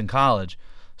Boston College.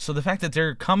 So the fact that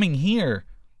they're coming here,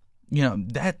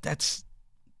 that's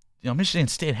Michigan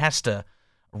State has to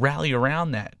rally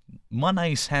around that. Munn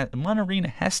Arena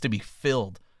has to be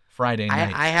filled Friday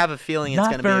night. I have a feeling it's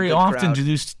going to be a good crowd. Not very often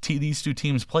do these two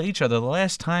teams play each other. The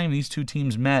last time these two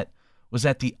teams met was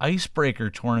at the Icebreaker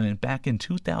tournament back in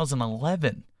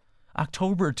 2011.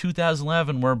 October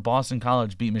 2011, where Boston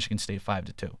College beat Michigan State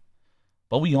 5-2.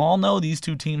 But we all know these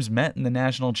two teams met in the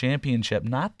national championship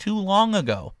not too long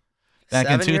ago. Back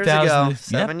in 2000,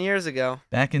 7 years ago.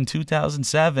 Back in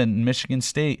 2007, Michigan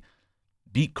State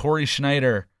beat Corey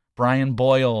Schneider, Brian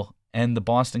Boyle, and the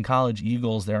Boston College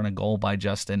Eagles there on a goal by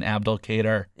Justin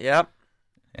Abdelkader. Yep.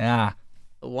 Yeah.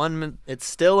 The one, it's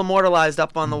still immortalized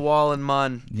up on the wall in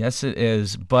Munn. Yes, it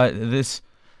is. But this,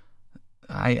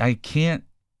 I can't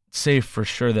say for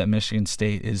sure that Michigan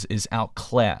State is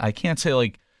outclassed. I can't say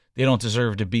like they don't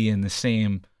deserve to be in the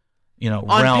same, realm.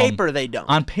 On paper, they don't.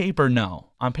 On paper, no.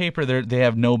 On paper, they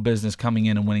have no business coming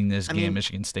in and winning this game.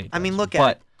 Michigan State does. Look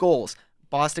at it. Goals.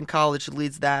 Boston College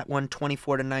leads that one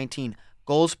 24-19.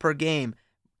 Goals per game.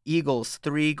 Eagles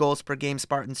 3 goals per game.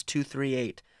 Spartans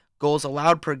 2.38. Goals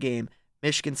allowed per game.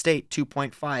 Michigan State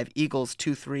 2.5. Eagles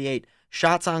 2.38.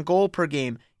 Shots on goal per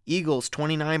game. Eagles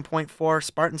 29.4.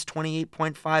 Spartans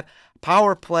 28.5.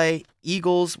 Power play.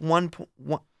 Eagles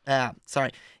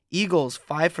Eagles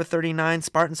 5 for 39.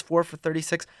 Spartans 4 for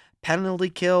 36. Penalty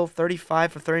kill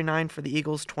 35 for 39 for the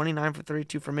Eagles. 29 for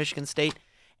 32 for Michigan State.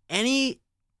 Any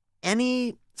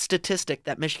statistic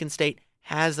that Michigan State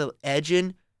has an edge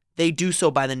in, they do so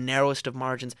by the narrowest of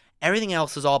margins. Everything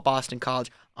else is all Boston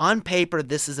College. On paper,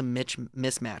 this is a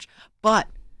mismatch. But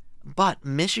But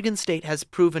Michigan State has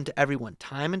proven to everyone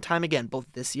time and time again, both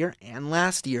this year and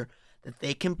last year, that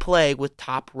they can play with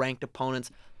top-ranked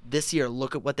opponents. This year,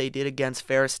 look at what they did against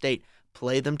Ferris State.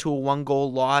 Played them to a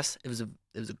one-goal loss. It was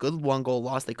a good one-goal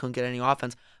loss. They couldn't get any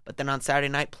offense. But then on Saturday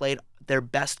night, played their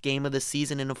best game of the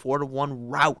season in a 4-1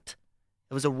 rout.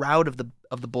 It was a rout of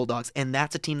the Bulldogs, and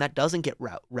that's a team that doesn't get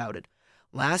routed.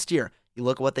 Last year, you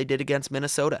look at what they did against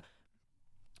Minnesota.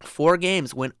 4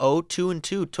 games, went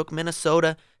 0-2-2, took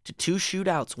Minnesota to 2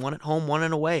 shootouts, one at home, one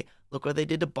and away. Look what they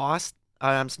did to Boston.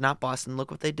 Not Boston.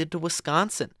 Look what they did to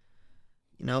Wisconsin.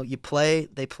 You know,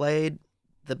 they played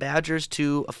the Badgers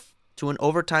to an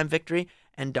overtime victory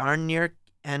and darn near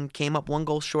and came up 1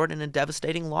 goal short in a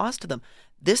devastating loss to them.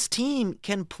 This team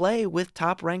can play with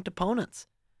top-ranked opponents.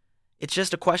 It's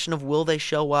just a question of will they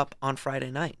show up on Friday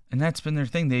night. And that's been their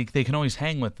thing. They can always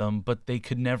hang with them, but they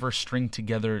could never string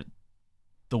together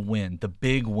the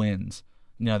big wins.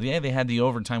 You know, they had the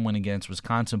overtime win against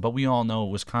Wisconsin, but we all know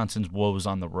Wisconsin's woes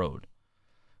on the road.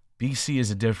 BC is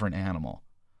a different animal.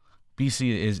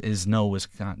 BC is no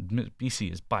Wisconsin.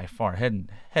 BC is by far head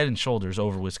and shoulders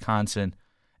over Wisconsin,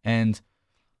 and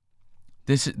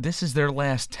this is their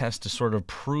last test to sort of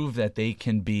prove that they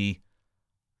can be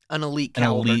an elite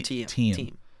caliber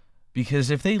team. Because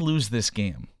if they lose this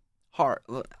game,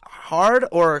 hard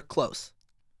or close,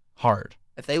 hard.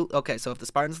 So if the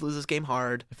Spartans lose this game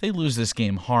hard,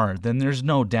 then there's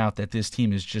no doubt that this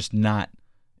team is just not.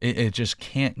 It just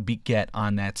can't get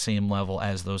on that same level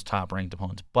as those top-ranked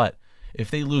opponents. But if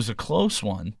they lose a close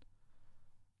one,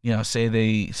 you know, say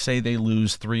they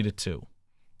lose 3-2,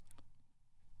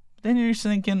 then you're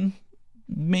thinking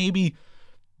maybe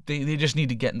they just need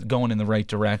to get going in the right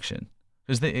direction.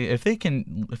 Because if they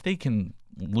can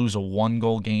lose a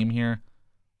 1-goal game here,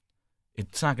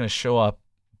 it's not going to show up,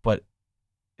 but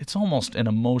it's almost an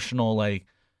emotional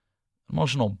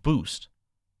boost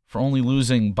for only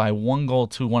losing by 1 goal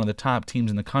to one of the top teams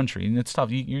in the country. And it's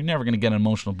tough. You're never going to get an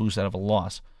emotional boost out of a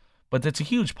loss. But that's a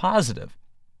huge positive.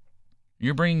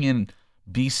 You're bringing in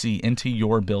BC into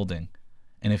your building.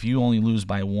 And if you only lose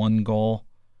by 1 goal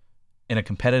in a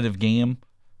competitive game,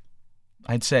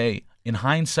 I'd say, in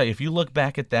hindsight, if you look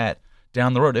back at that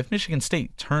down the road, if Michigan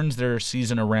State turns their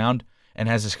season around and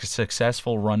has a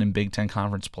successful run in Big Ten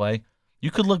Conference play,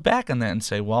 you could look back on that and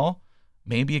say, well,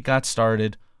 maybe it got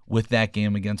started with that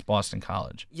game against Boston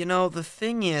College. You know, the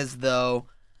thing is, though,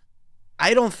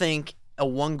 I don't think a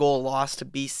 1-goal loss to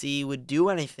BC would do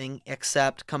anything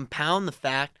except compound the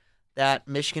fact that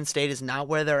Michigan State is not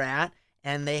where they're at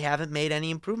and they haven't made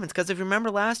any improvements. Because if you remember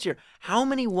last year, how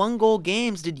many 1-goal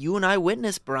games did you and I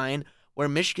witness, Brian, where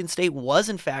Michigan State was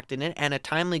in fact in it and a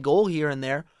timely goal here and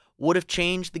there would have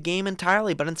changed the game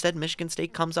entirely, but instead Michigan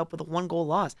State comes up with a 1-goal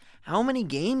loss. How many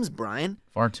games, Brian?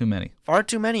 Far too many. Far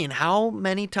too many. And how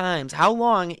many times? How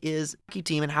long is the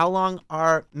team and how long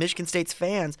are Michigan State's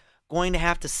fans going to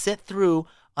have to sit through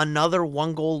another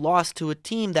 1-goal loss to a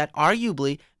team that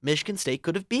arguably Michigan State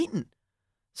could have beaten?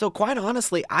 So quite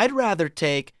honestly, I'd rather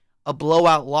take a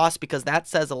blowout loss because that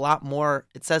says a lot more.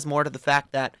 It says more to the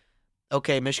fact that,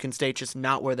 okay, Michigan State's just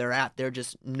not where they're at. They're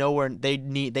just nowhere. They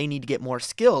need to get more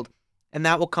skilled, and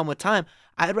that will come with time.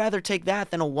 I'd rather take that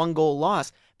than a 1-goal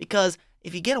loss because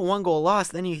if you get a 1-goal loss,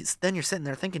 then you're sitting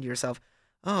there thinking to yourself,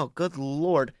 "Oh, good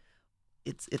Lord,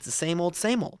 it's the same old,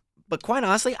 same old." But quite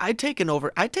honestly, I'd take a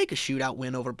shootout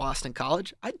win over Boston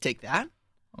College. I'd take that.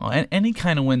 Well, any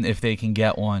kind of win, if they can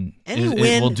get one, it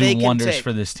will do wonders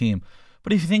for this team.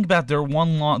 But if you think about their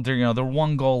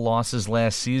 1-goal losses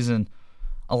last season,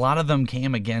 a lot of them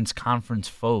came against conference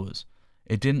foes.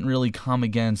 It didn't really come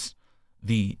against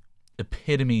the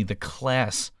epitome, the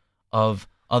class of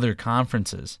other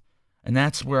conferences. And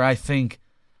that's where I think,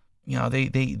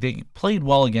 they played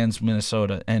well against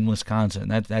Minnesota and Wisconsin.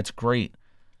 That's great.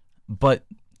 But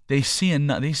they see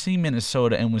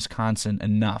Minnesota and Wisconsin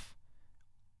enough.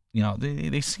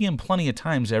 They see them plenty of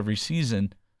times every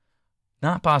season.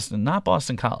 Not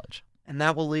Boston College. And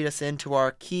that will lead us into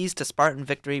our keys to Spartan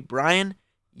victory. Brian,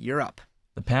 you're up.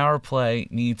 The power play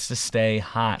needs to stay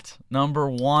hot. Number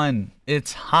 1,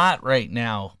 it's hot right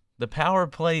now. The power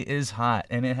play is hot,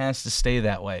 and it has to stay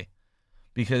that way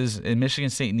because Michigan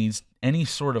State needs any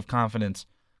sort of confidence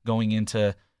going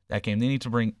into that game. They need to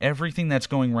bring everything that's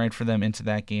going right for them into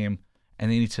that game, and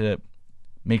they need to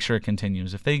make sure it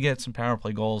continues. If they get some power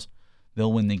play goals,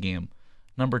 they'll win the game.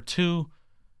 Number 2,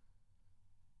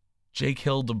 Jake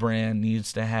Hildebrand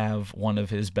needs to have one of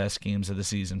his best games of the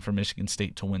season for Michigan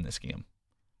State to win this game,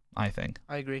 I think.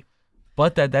 I agree.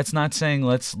 But that's not saying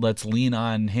let's lean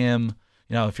on him.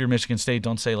 If you're Michigan State,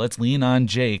 don't say let's lean on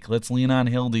Jake, let's lean on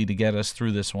Hildy to get us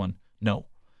through this one. No.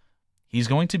 He's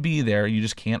going to be there. You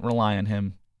just can't rely on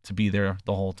him to be there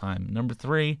the whole time. Number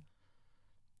 3,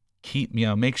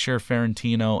 make sure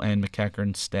Ferentino and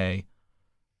McEachern stay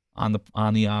on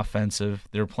the offensive.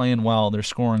 They're playing well. They're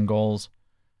scoring goals.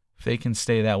 If they can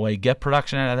stay that way, get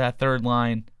production out of that third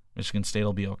line, Michigan State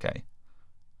will be okay.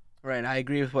 Right, I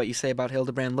agree with what you say about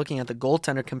Hildebrand. Looking at the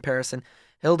goaltender comparison,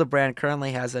 Hildebrand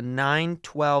currently has a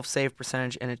 .912 save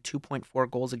percentage and a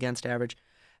 2.4 goals against average.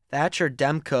 Thatcher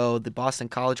Demko, the Boston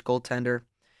College goaltender,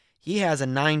 he has a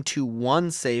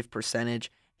 .921 save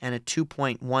percentage and a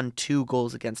 2.12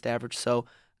 goals against average. So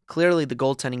clearly the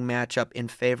goaltending matchup in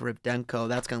favor of Demko.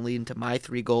 That's going to lead into my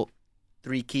three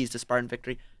keys to Spartan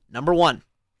victory. Number 1,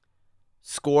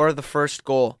 score the first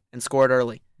goal and score it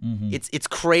early. Mm-hmm. It's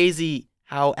crazy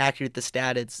how accurate the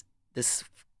stat is. This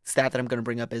stat that I'm going to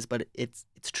bring up is, but it's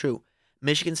true.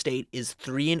 Michigan State is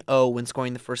 3-0 when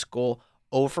scoring the first goal,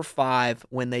 0 for 5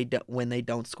 when they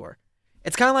don't score.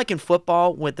 It's kind of like in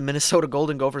football with the Minnesota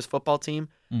Golden Gophers football team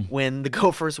when the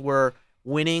Gophers were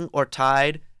winning or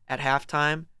tied at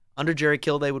halftime. Under Jerry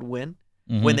Kill, they would win.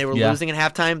 Mm-hmm. When they were losing at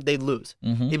halftime, they'd lose.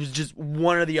 Mm-hmm. It was just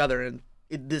one or the other, and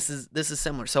this is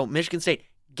similar. So Michigan State,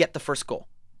 get the first goal.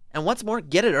 And what's more,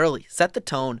 get it early. Set the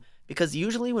tone. Because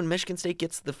usually when Michigan State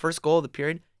gets the first goal of the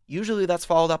period, usually that's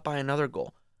followed up by another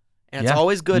goal. And it's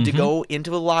always good to go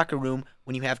into the locker room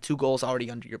when you have 2 goals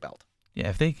already under your belt. Yeah,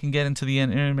 if they can get into the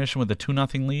intermission with a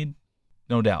 2-0 lead,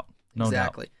 no doubt.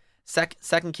 Exactly.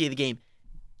 Second key of the game,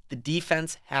 the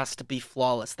defense has to be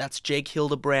flawless. That's Jake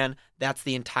Hildebrand. That's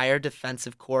the entire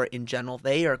defensive core in general.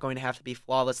 They are going to have to be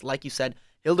flawless. Like you said,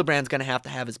 Hildebrand's going to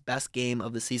have his best game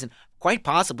of the season, quite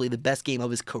possibly the best game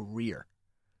of his career.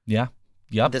 Yeah.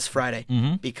 Yep. This Friday,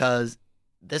 Mm-hmm. because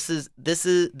this is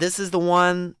the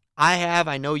one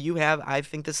I know you have. I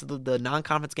think this is the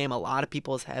non-conference game a lot of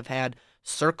people have had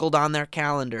circled on their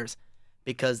calendars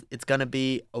because it's going to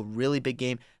be a really big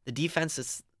game. The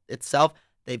defense itself,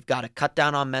 they've got to cut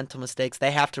down on mental mistakes.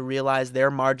 They have to realize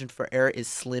their margin for error is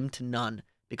slim to none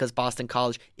because Boston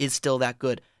College is still that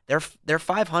good. They're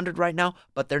 500 right now,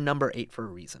 but they're number 8 for a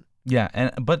reason. Yeah,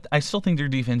 but I still think their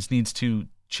defense needs to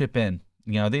chip in.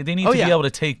 They need to be able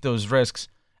to take those risks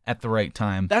at the right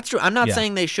time. That's true. I'm not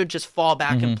saying they should just fall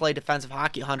back and play defensive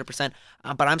hockey 100%,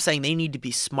 but I'm saying they need to be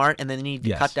smart and they need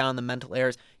to cut down the mental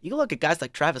errors. You can look at guys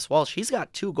like Travis Walsh. He's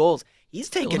got 2 goals. He's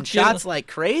taking shots like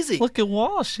crazy. Look at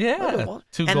Walsh, yeah. Look at Walsh.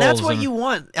 2 and goals. that's what you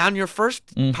want on your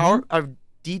first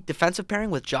defensive pairing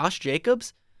with Josh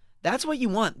Jacobs. That's what you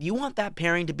want. You want that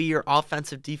pairing to be your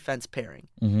offensive-defense pairing.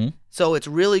 Mm-hmm. So it's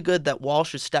really good that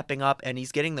Walsh is stepping up and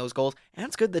he's getting those goals. And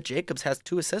it's good that Jacobs has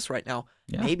 2 assists right now.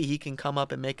 Yeah. Maybe he can come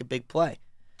up and make a big play.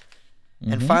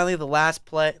 Mm-hmm. And finally, the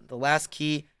last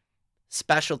key,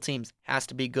 special teams has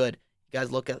to be good. You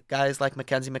guys look at guys like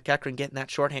Mackenzie McEachern getting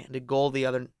that shorthanded goal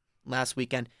last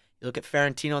weekend. You look at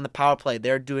Ferentino on the power play.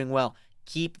 They're doing well.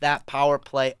 Keep that power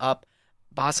play up.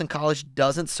 Boston College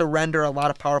doesn't surrender a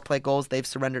lot of power play goals. They've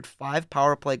surrendered 5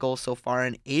 power play goals so far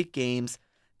in 8 games.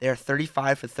 They're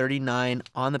 35 for 39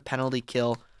 on the penalty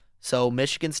kill. So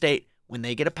Michigan State, when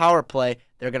they get a power play,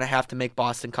 they're going to have to make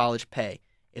Boston College pay.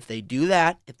 If they do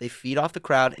that, if they feed off the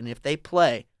crowd, and if they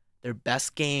play their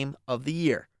best game of the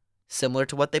year, similar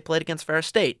to what they played against Ferris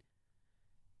State,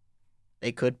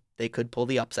 they could pull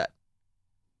the upset.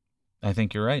 I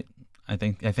think you're right. I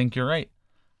think you're right.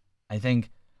 I think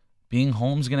being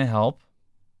home is going to help.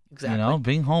 Exactly.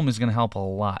 Being home is going to help a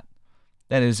lot.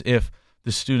 That is, if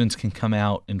the students can come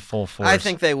out in full force. I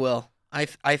think they will. I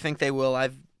think they will.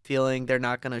 I'm feeling they're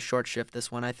not going to short shift this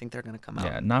one. I think they're going to come out.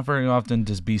 Yeah, not very often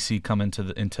does BC come into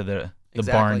the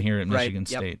barn here at Michigan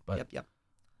State, but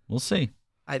we'll see.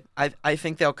 I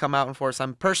think they'll come out in force.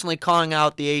 I'm personally calling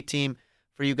out the A team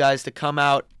for you guys to come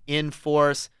out in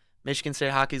force. Michigan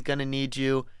State hockey is going to need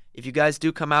you. If you guys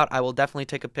do come out, I will definitely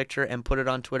take a picture and put it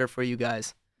on Twitter for you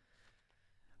guys.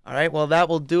 All right, well, that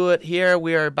will do it here.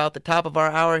 We are about the top of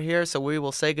our hour here, so we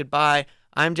will say goodbye.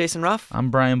 I'm Jason Ruff. I'm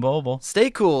Brian Boble.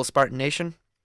 Stay cool, Spartan Nation.